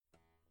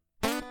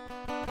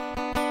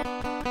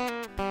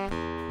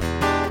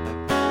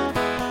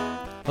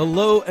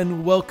Hello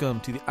and welcome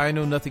to the I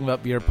Know Nothing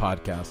About Beer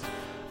podcast.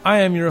 I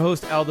am your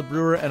host, Al the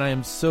Brewer, and I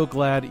am so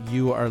glad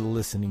you are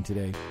listening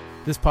today.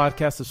 This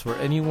podcast is for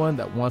anyone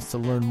that wants to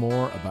learn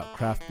more about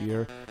craft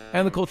beer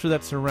and the culture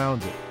that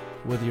surrounds it.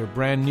 Whether you're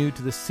brand new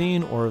to the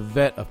scene or a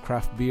vet of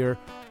craft beer,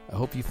 I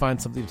hope you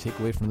find something to take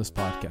away from this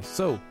podcast.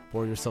 So,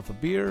 pour yourself a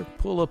beer,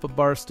 pull up a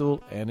bar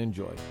stool, and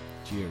enjoy.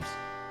 Cheers.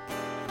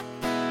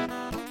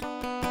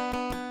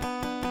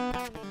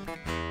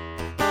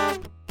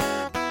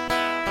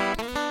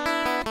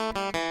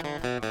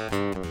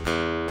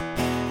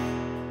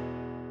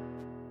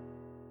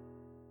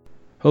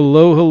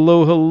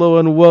 Hello,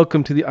 and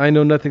welcome to the I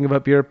Know Nothing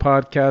About Beer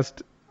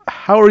podcast.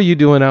 How are you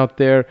doing out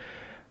there?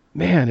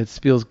 Man, it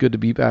feels good to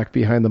be back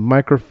behind the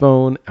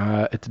microphone.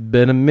 It's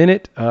been a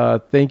minute.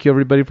 Thank you,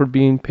 everybody, for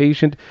being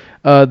patient.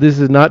 This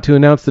is not to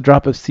announce the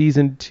drop of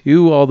Season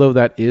 2, although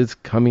that is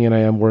coming and I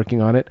am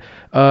working on it.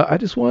 I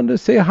just wanted to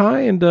say hi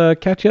and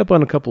catch you up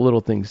on a couple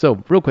little things.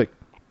 So, real quick.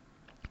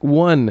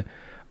 One,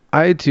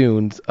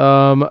 iTunes.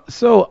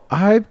 So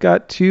I've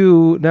got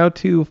two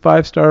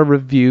 5-star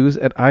reviews,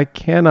 and I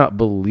cannot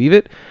believe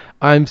it.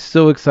 I'm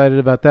so excited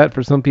about that.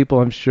 For some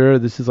people, I'm sure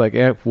this is like,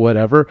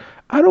 whatever.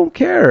 I don't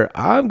care.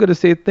 I'm going to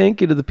say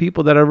thank you to the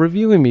people that are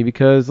reviewing me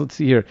because, let's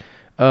see here.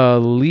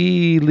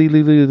 Lee,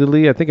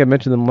 I think I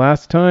mentioned them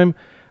last time.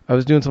 I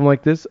was doing something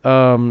like this.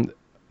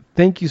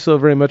 Thank you so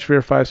very much for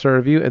your 5-star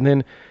review. And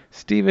then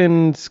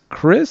Stevens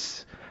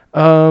Chris,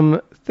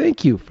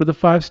 thank you for the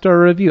 5-star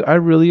review. I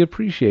really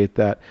appreciate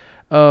that.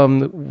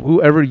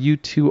 Whoever you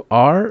two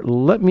are,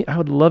 I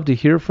would love to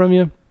hear from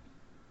you.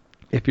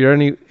 If you're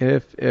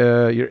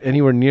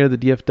anywhere near the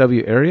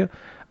DFW area,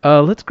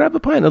 let's grab a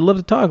pint. I'd love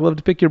to talk. I'd love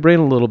to pick your brain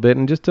a little bit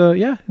and just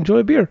enjoy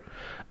a beer.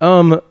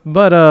 So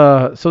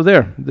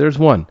there's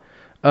one.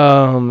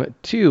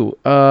 Two,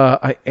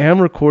 I am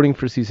recording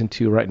for season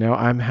 2 right now.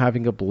 I'm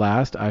having a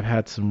blast. I've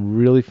had some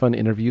really fun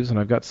interviews, and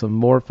I've got some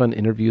more fun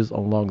interviews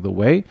along the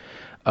way.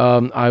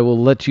 I will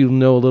let you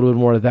know a little bit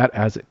more of that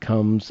as it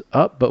comes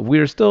up, but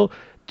we're still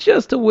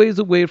just a ways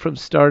away from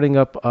starting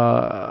up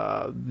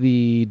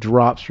the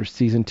drops for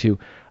season 2.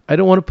 I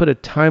don't want to put a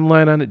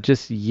timeline on it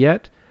just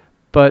yet,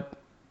 but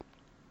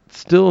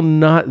still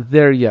not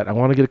there yet. I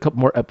want to get a couple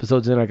more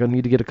episodes in. I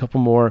need to get a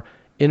couple more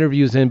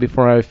interviews in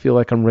before I feel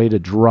like I'm ready to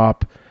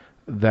drop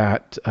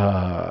that.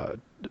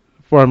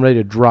 Before I'm ready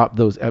to drop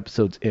those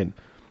episodes in.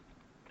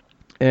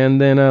 And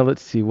then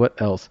let's see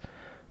what else.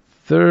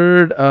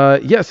 Third,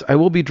 yes, I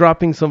will be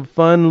dropping some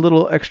fun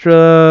little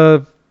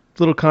extra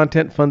little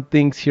content, fun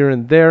things here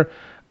and there.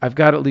 I've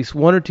got at least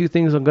one or two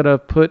things I'm going to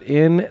put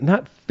in,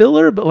 not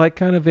filler, but like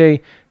kind of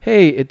a,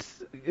 hey,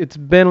 it's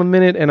been a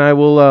minute and I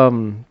will,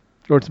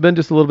 or it's been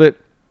just a little bit,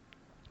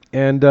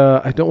 and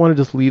I don't want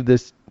to just leave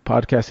this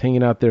podcast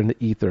hanging out there in the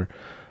ether.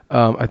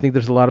 I think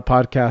there's a lot of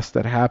podcasts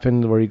that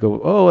happen where you go,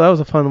 oh, that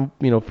was a fun,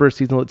 first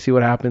season, let's see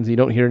what happens. You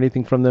don't hear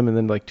anything from them, and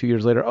then like 2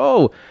 years later,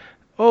 oh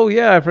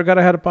yeah, I forgot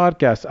I had a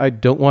podcast. I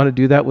don't want to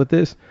do that with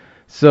this.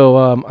 So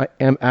I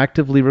am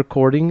actively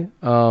recording.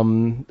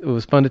 It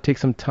was fun to take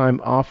some time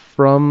off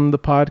from the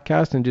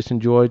podcast and just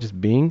enjoy just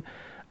being.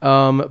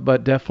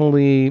 But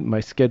definitely my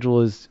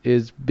schedule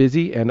is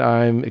busy, and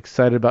I'm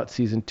excited about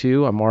season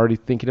 2. I'm already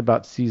thinking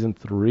about season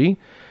 3.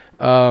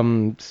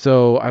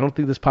 So I don't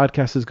think this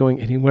podcast is going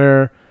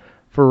anywhere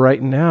for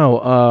right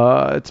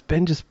now. It's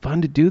been just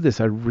fun to do this.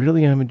 I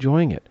really am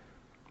enjoying it.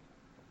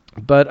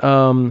 But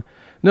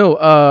no,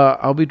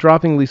 I'll be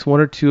dropping at least one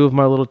or two of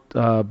my little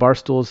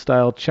Barstool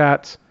style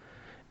chats.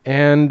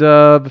 And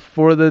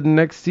before the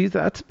next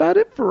season, that's about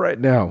it for right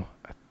now.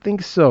 I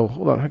think so.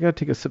 Hold on, I gotta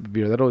take a sip of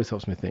beer. That always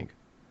helps me think.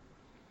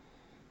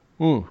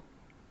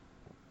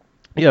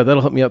 Yeah, that'll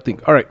help me out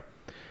think. All right.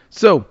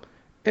 So,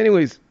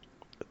 anyways,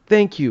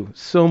 thank you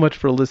so much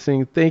for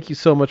listening. Thank you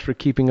so much for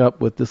keeping up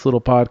with this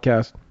little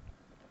podcast.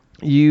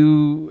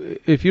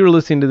 If you're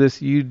listening to this,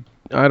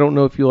 I don't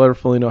know if you'll ever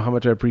fully know how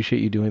much I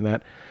appreciate you doing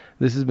that.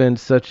 This has been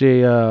such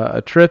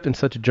a trip and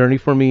such a journey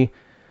for me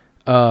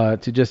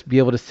to just be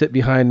able to sit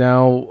behind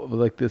now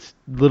like this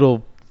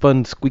little fun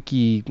not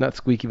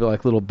squeaky, but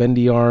like little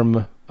bendy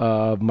arm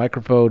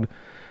microphone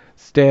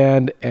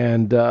stand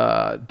and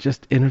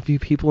just interview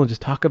people and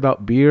just talk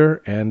about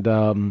beer and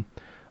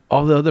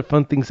all the other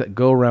fun things that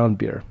go around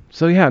beer.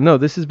 So yeah, no,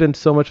 this has been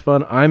so much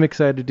fun. I'm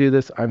excited to do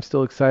this. I'm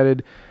still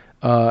excited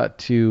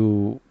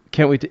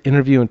can't wait to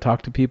interview and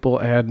talk to people,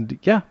 and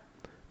yeah,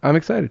 I'm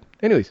excited.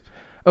 Anyways.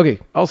 Okay,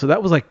 also,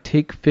 that was like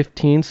take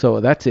 15,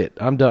 so that's it.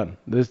 I'm done.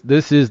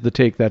 This is the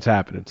take that's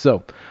happening.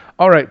 So,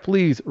 all right,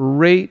 please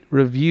rate,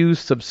 review,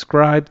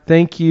 subscribe.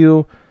 Thank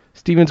you,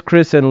 Stevens,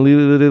 Chris, and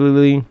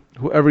Lee,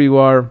 whoever you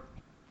are.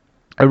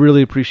 I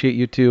really appreciate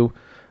you too.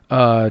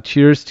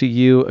 Cheers to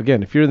you.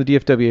 Again, if you're in the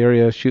DFW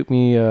area,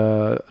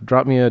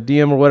 drop me a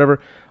DM or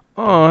whatever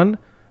on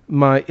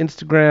my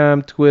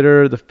Instagram,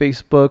 Twitter, the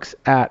Facebooks,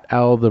 at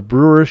Al the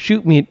Brewer.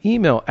 Shoot me an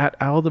email at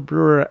Al the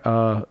Brewer,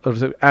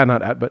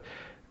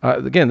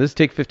 again, this is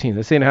take 15.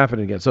 This ain't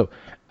happening again. So,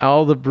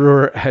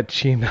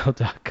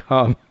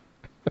 althebrewer@gmail.com.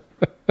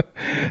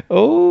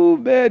 Oh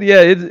man,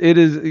 yeah, it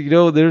is.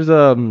 There's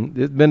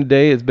it's been a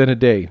day. It's been a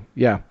day.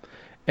 Yeah,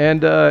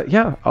 and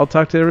yeah, I'll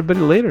talk to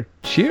everybody later.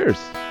 Cheers.